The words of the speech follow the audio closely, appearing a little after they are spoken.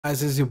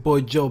Guys, it's your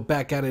boy Joe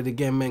back at it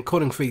again, man.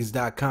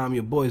 CodingPhase.com.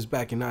 Your boy's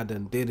back and I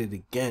done did it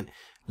again.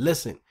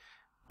 Listen,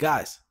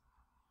 guys,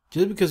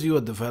 just because you're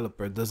a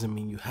developer doesn't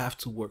mean you have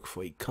to work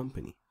for a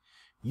company.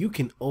 You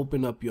can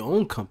open up your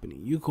own company.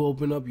 You can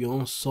open up your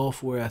own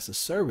software as a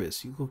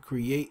service. You can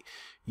create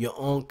your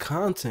own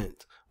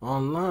content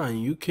online.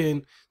 You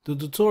can do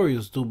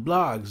tutorials, do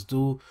blogs,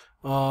 do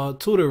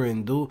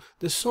tutoring,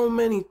 there's so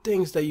many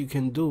things that you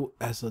can do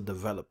as a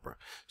developer.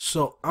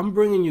 So I'm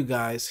bringing you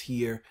guys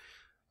here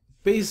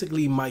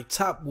basically my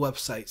top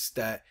websites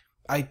that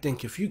I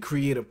think if you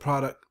create a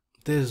product,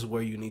 this is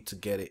where you need to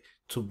get it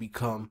to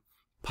become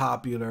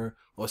popular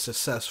or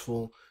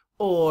successful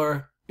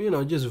or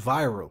just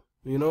viral.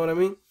 You know what I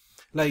mean?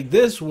 Like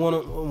this one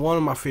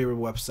of my favorite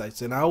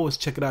websites, and I always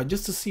check it out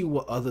just to see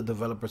what other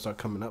developers are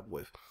coming up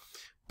with.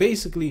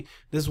 Basically,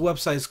 this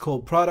website is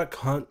called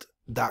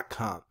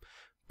ProductHunt.com.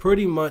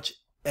 Pretty much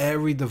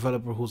every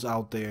developer who's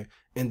out there,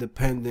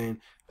 independent,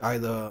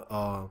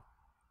 either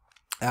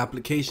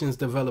applications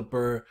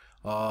developer,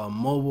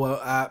 mobile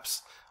apps,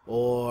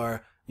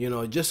 or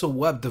just a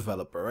web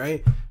developer,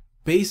 right?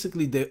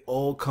 Basically, they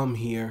all come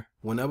here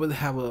whenever they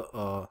have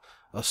a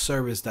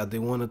service that they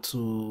wanted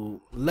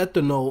to let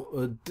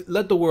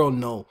the world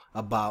know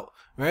about,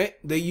 right?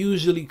 They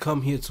usually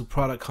come here to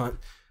Product Hunt,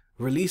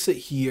 release it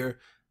here,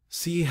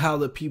 see how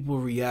the people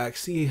react,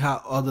 see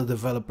how other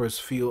developers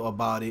feel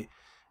about it,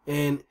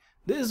 and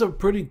this is a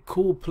pretty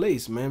cool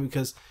place, man,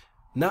 because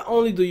not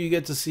only do you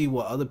get to see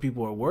what other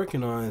people are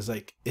working on,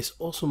 it's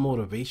also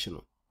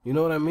motivational. You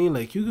know what I mean?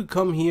 Like you could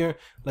come here,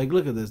 like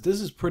look at this.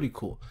 This is pretty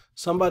cool.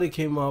 Somebody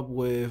came up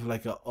with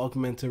like an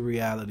augmented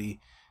reality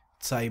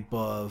type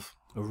of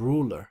a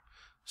ruler.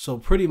 So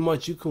pretty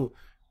much you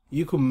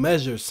could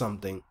measure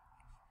something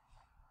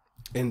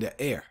in the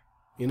air.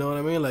 You know what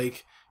I mean?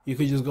 Like you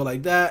could just go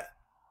like that,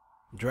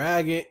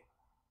 drag it,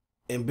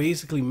 and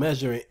basically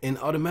measure it, and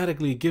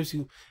automatically it gives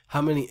you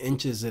how many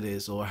inches it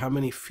is, or how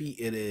many feet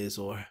it is,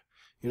 or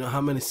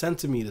how many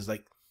centimeters.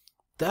 Like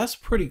that's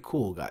pretty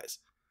cool, guys.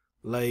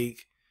 Like,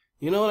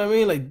 you know what I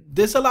mean? Like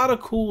there's a lot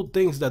of cool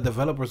things that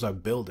developers are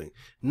building.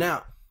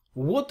 Now,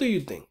 what do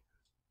you think?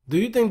 Do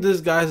you think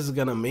this guys is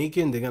gonna make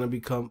it and they're gonna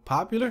become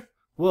popular?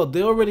 Well,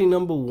 they're already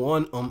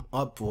 #1 on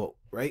upvote,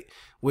 right?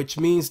 Which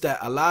means that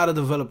a lot of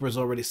developers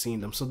already seen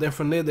them. So then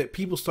from there, that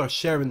people start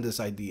sharing this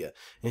idea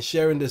and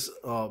sharing this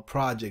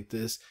project,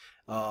 this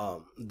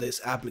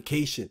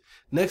application.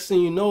 Next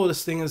thing you know,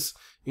 this thing is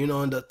in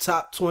the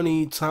top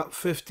 20, top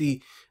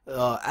 50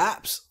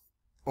 apps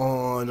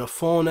on a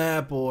phone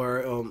app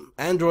or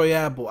Android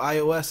app or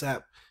iOS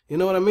app. You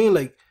know what I mean?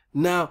 Like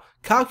now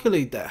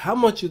calculate that. How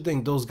much you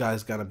think those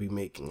guys gonna be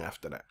making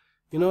after that?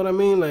 You know what I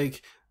mean?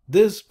 Like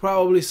this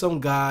probably some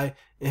guy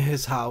in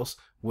his house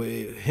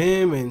with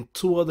him and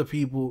 2 other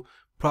people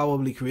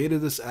probably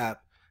created this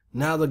app.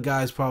 Now the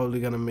guy's probably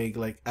gonna make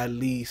like at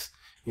least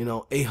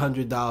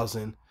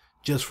 $800,000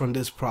 just from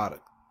this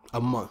product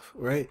a month,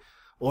 right?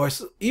 Or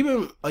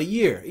even a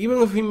year. Even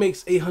if he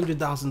makes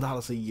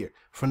 $800,000 a year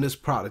from this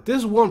product, this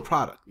is one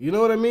product. You know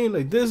what I mean?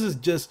 Like this is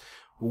just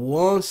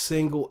one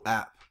single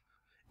app.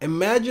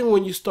 Imagine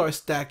when you start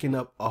stacking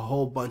up a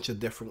whole bunch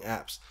of different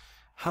apps,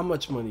 how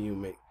much money you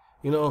make.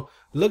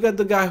 Look at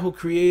the guy who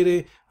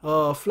created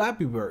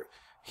Flappy Bird.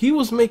 He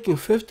was making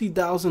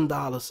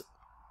 $50,000.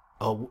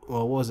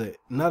 Or was it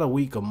not a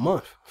week, a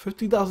month?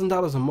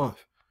 $50,000 a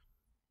month.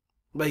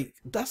 Like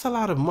that's a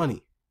lot of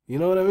money. You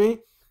know what I mean?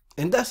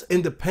 And that's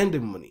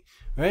independent money,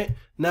 right?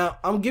 Now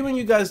I'm giving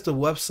you guys the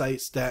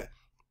websites that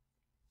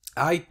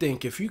I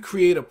think if you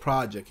create a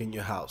project in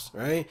your house,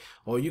 right,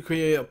 or you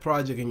create a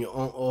project in your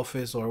own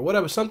office or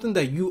whatever, something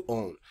that you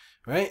own,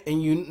 right,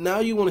 and you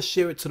want to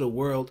share it to the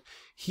world,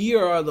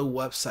 here are the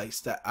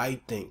websites that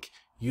I think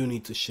you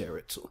need to share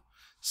it to.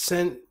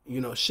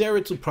 Share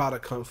it to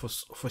Product Hunt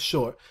for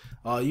sure.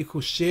 You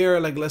could share,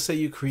 like, let's say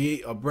you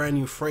create a brand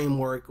new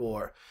framework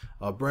or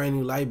a brand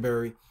new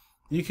library.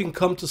 You can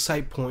come to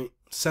SitePoint,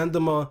 send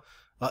them a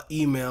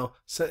email,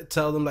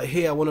 tell them like,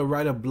 hey, I want to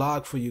write a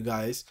blog for you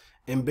guys,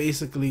 and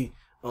basically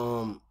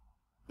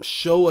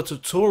show a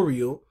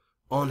tutorial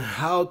on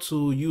how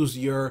to use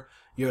your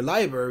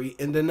library,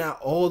 and then now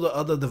all the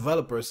other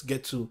developers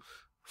get to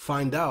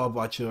find out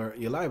about your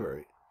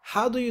library.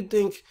 How do you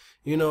think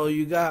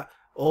you got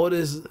all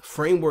these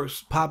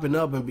frameworks popping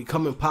up and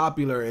becoming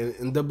popular,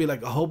 and there'll be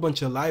like a whole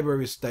bunch of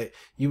libraries that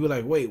you be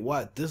like, wait,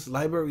 what? This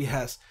library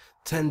has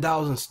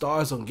 10,000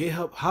 stars on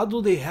GitHub. How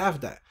do they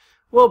have that?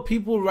 Well,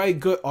 people write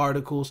good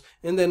articles,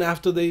 and then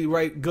after they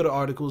write good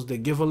articles, they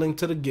give a link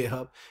to the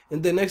GitHub,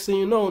 and then next thing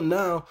you know,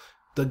 now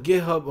the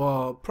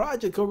GitHub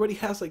project already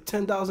has like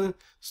 10,000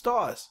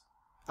 stars.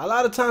 A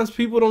lot of times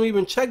people don't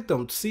even check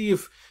them to see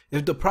if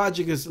the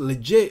project is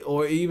legit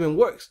or it even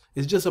works.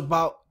 It's just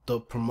about the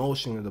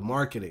promotion and the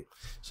marketing.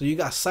 So you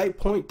got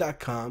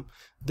SitePoint.com,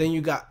 then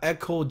you got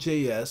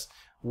Echo.js,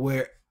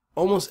 where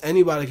almost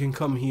anybody can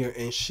come here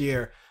and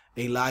share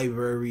a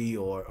library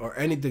or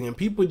anything, and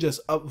people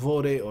just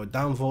upvote it or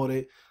downvote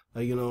it.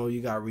 Like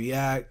you got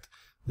React.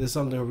 There's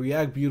something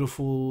React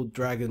Beautiful,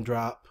 drag and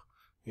drop.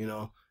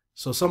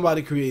 So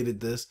somebody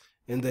created this,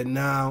 and then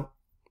now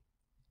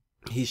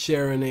he's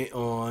sharing it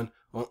on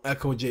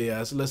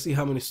Echo.js. Let's see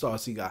how many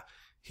stars he got.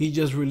 He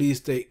just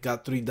released it,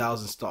 got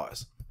 3,000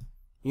 stars.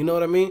 You know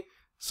what I mean?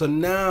 So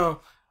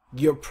now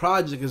your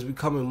project is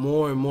becoming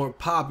more and more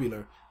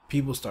popular.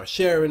 People start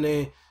sharing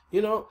it,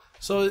 you know,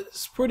 so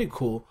it's pretty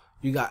cool.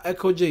 You got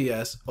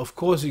Echo.js, of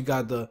course you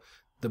got the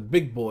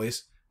big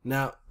boys.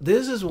 Now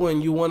this is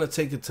when you want to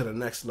take it to the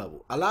next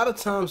level. A lot of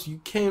times you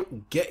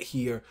can't get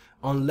here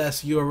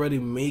unless you're already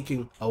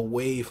making a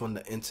wave on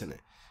the internet,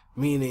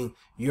 meaning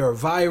you're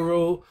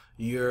viral,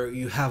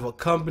 you have a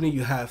company,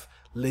 you have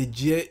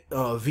legit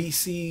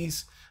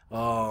VCs,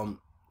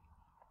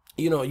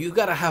 you know, you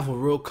gotta have a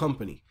real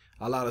company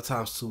a lot of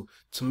times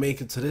to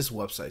make it to this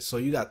website. So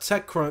you got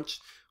TechCrunch,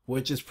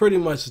 which is pretty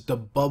much the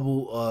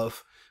bubble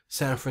of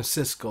San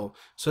Francisco.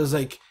 So it's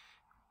like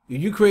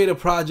you create a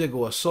project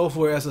or a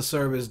software as a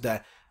service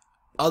that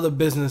other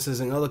businesses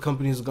and other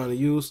companies are going to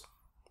use.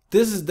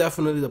 This is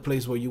definitely the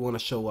place where you want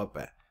to show up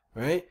at,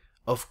 right?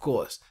 Of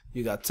course,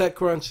 you got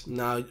TechCrunch.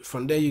 Now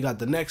from there you got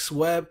the Next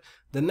Web.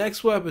 The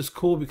Next Web is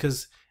cool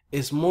because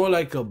it's more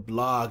like a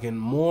blog and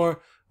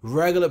more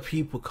regular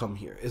people come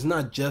here. It's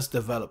not just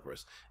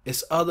developers.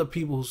 It's other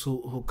people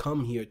who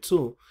come here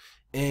too.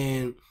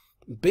 And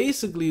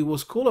basically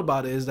what's cool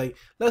about it is, like,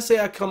 let's say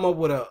I come up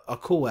with a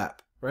cool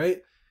app,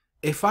 right?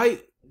 If I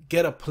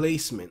get a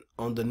placement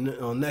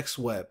on Next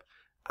Web,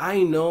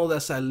 I know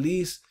that's at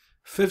least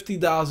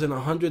 50,000,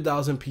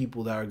 100,000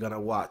 people that are gonna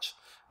watch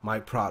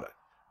my product,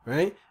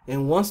 right?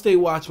 And once they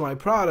watch my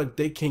product,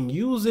 they can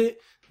use it.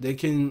 They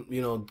can,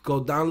 you know,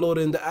 go download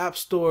it in the App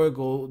Store,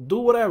 go do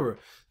whatever.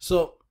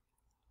 So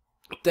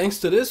thanks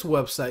to this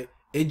website,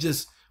 it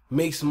just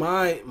makes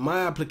my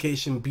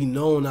application be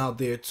known out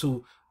there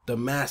to the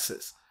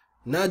masses,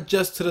 not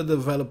just to the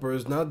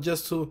developers, not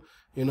just to,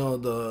 you know,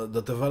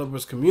 the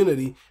developers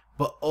community,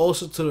 but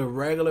also to the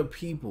regular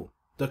people,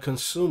 the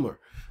consumer.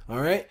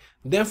 All right.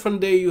 Then from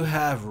there you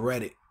have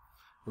Reddit.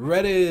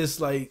 Reddit is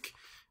like,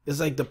 it's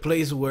like the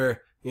place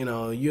where, you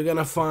know, you're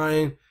gonna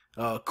find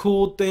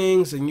cool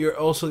things, and you're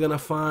also gonna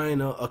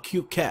find a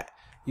cute cat.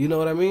 You know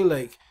what I mean?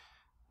 Like,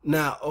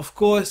 now of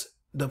course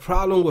the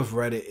problem with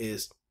Reddit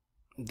is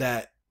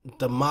that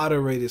the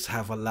moderators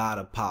have a lot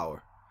of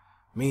power,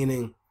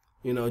 meaning,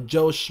 you know,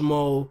 Joe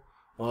Schmo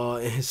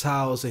in his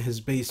house, in his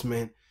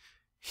basement,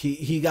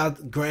 he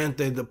got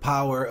granted the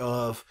power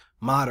of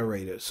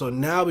moderator. So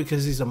now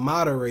because he's a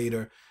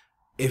moderator,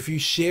 if you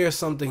share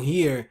something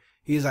here,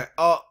 he's like,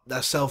 oh,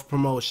 that's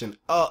self-promotion.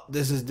 Oh,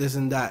 this is this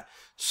and that.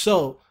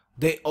 So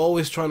they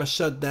always trying to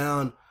shut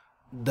down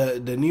the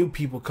new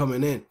people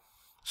coming in.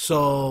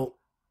 So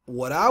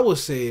what I would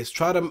say is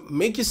try to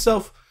make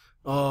yourself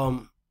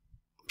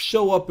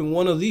show up in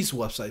one of these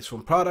websites,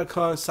 from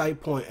ProductHunt,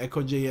 SitePoint,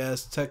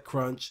 Echo.js,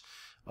 TechCrunch,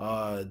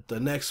 the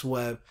Next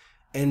Web,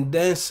 and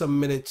then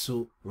submit it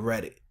to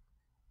Reddit.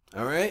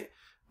 All right.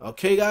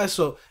 Okay, guys.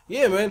 So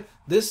yeah, man,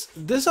 this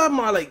are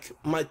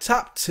my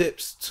top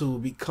tips to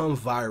become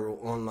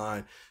viral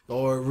online,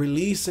 or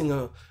releasing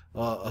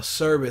a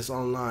service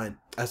online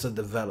as a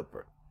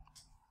developer.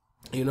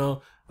 You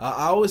know,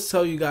 I always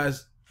tell you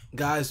guys,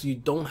 you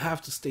don't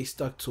have to stay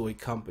stuck to a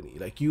company.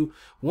 Like,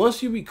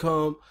 once you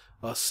become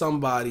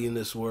somebody in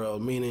this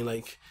world, meaning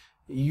like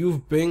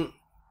you've been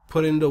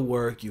put in the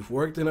work, you've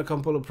worked in a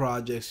couple of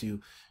projects,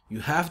 you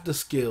have the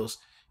skills,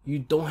 you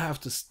don't have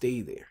to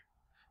stay there.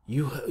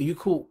 You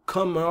could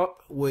come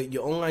up with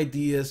your own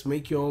ideas,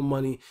 make your own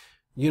money,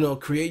 you know,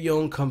 create your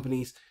own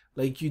companies.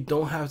 Like, you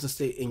don't have to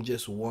stay in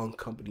just one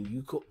company.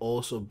 You could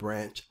also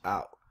branch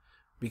out,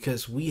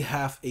 because we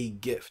have a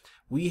gift,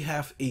 we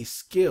have a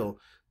skill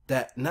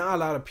that not a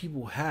lot of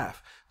people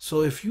have.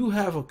 So if you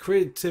have a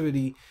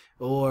creativity,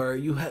 or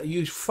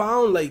you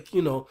found, like,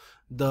 you know,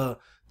 the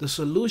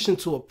solution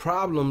to a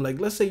problem, like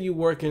let's say you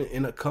work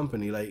in a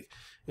company, like,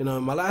 you know,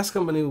 in my last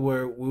company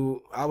where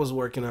I was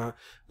working on,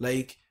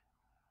 like,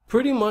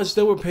 pretty much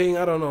they were paying,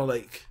 I don't know,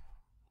 like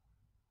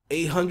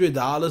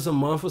 $800 a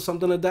month or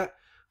something like that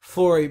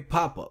for a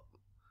pop-up.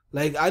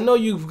 Like, I know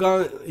you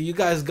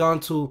guys gone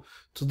to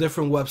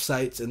different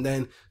websites, and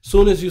then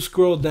soon as you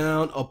scroll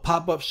down, a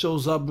pop-up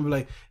shows up and be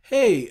like,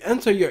 hey,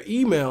 enter your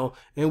email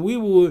and we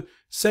will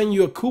send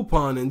you a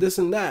coupon and this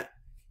and that.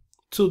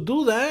 To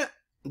do that,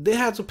 they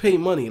had to pay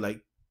money,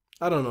 like,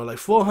 I don't know, like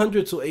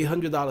 $400 to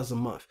 $800 a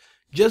month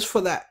just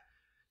for that.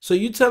 So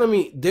you telling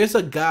me there's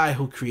a guy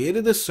who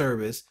created this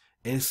service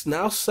and is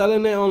now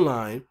selling it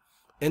online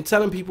and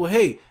telling people,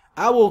 hey,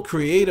 I will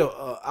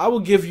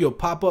give you a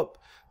pop-up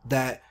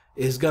that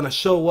is gonna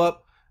show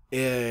up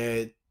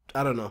at,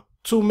 I don't know,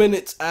 2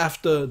 minutes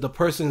after the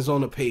person's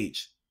on the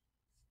page.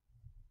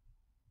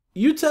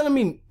 You telling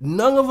me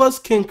none of us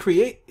can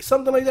create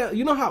something like that?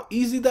 You know how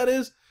easy that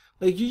is?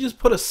 Like, you just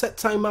put a set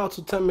timeout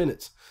to 10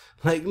 minutes.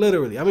 Like,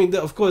 literally. I mean,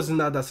 of course, it's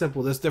not that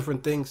simple. There's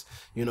different things,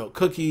 you know,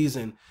 cookies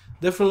and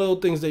different little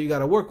things that you got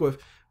to work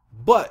with.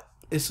 But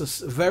it's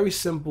a very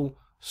simple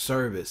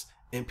service,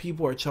 and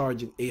people are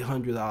charging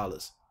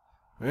 $800.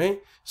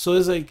 Right? So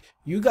it's like,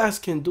 you guys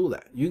can do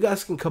that. You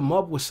guys can come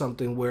up with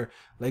something where,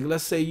 like,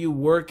 let's say you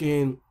work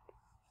in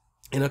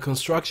in a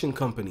construction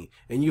company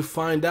and you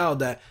find out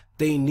that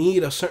they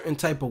need a certain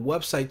type of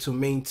website to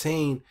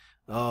maintain,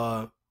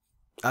 I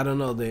don't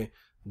know, the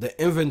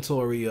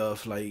inventory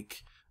of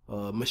like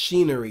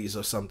machineries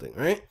or something,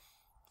 right?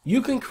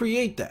 You can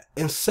create that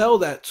and sell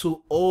that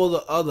to all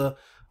the other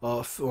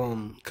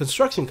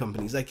construction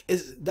companies. Like,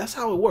 that's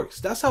how it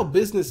works. That's how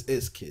business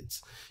is,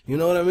 kids. You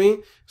know what I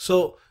mean?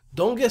 So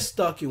don't get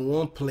stuck in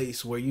one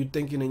place where you're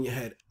thinking in your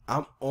head,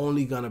 I'm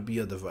only gonna be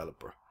a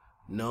developer.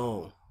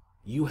 No,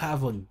 you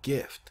have a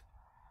gift.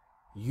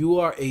 You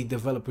are a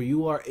developer.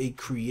 You are a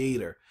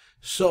creator.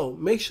 So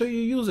make sure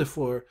you use it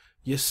for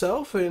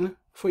yourself and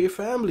for your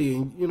family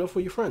and, you know, for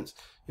your friends.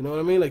 You know what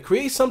I mean? Like,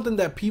 create something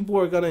that people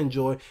are going to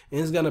enjoy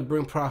and is going to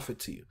bring profit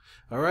to you.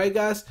 All right,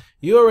 guys?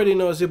 You already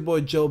know it's your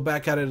boy Joe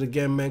back at it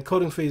again, man.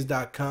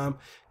 CodingPhase.com.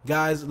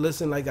 Guys,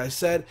 listen, like I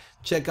said,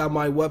 check out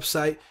my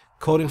website,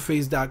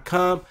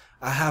 CodingPhase.com.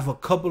 I have a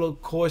couple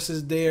of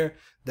courses there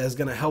that's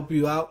going to help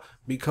you out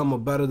become a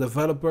better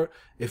developer.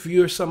 If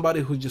you're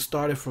somebody who just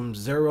started from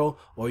zero,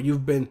 or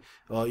you've been,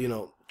 you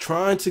know,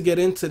 trying to get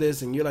into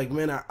this and you're like,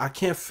 man, I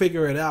can't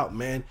figure it out,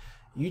 man,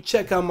 you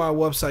check out my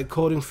website,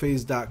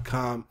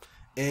 CodingPhase.com.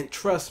 And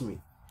trust me,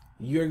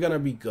 you're going to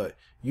be good.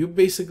 You're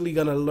basically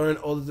going to learn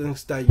all the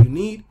things that you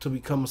need to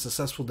become a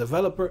successful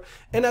developer.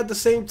 And at the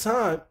same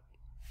time,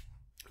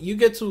 you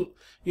get to,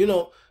 you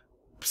know,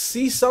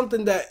 see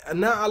something that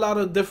not a lot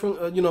of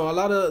different, you know, a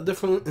lot of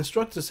different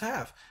instructors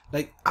have.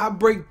 Like, I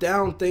break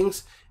down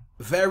things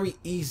very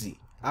easy.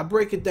 I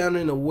break it down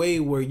in a way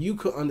where you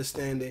could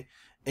understand it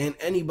and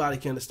anybody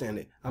can understand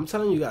it. I'm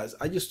telling you guys,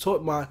 I just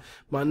taught my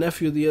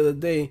nephew the other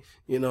day,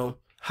 you know,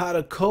 how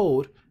to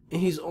code. And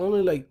he's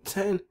only like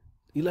 10,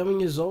 11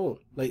 years old.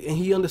 Like, and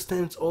he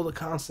understands all the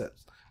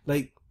concepts.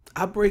 Like,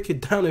 I break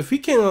it down. If he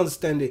can't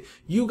understand it,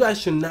 you guys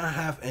should not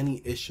have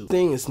any issues. The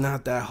thing is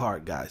not that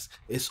hard, guys.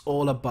 It's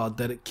all about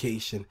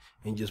dedication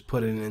and just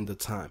putting in the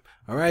time.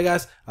 All right,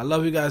 guys. I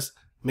love you guys.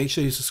 Make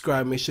sure you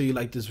subscribe. Make sure you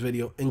like this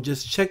video. And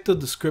just check the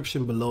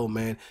description below,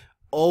 man.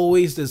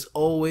 There's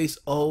always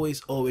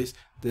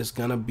there's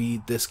gonna be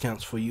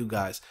discounts for you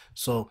guys.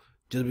 So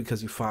just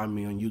because you find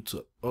me on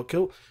YouTube.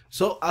 Okay?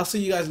 So I'll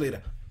see you guys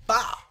later.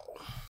 Bye.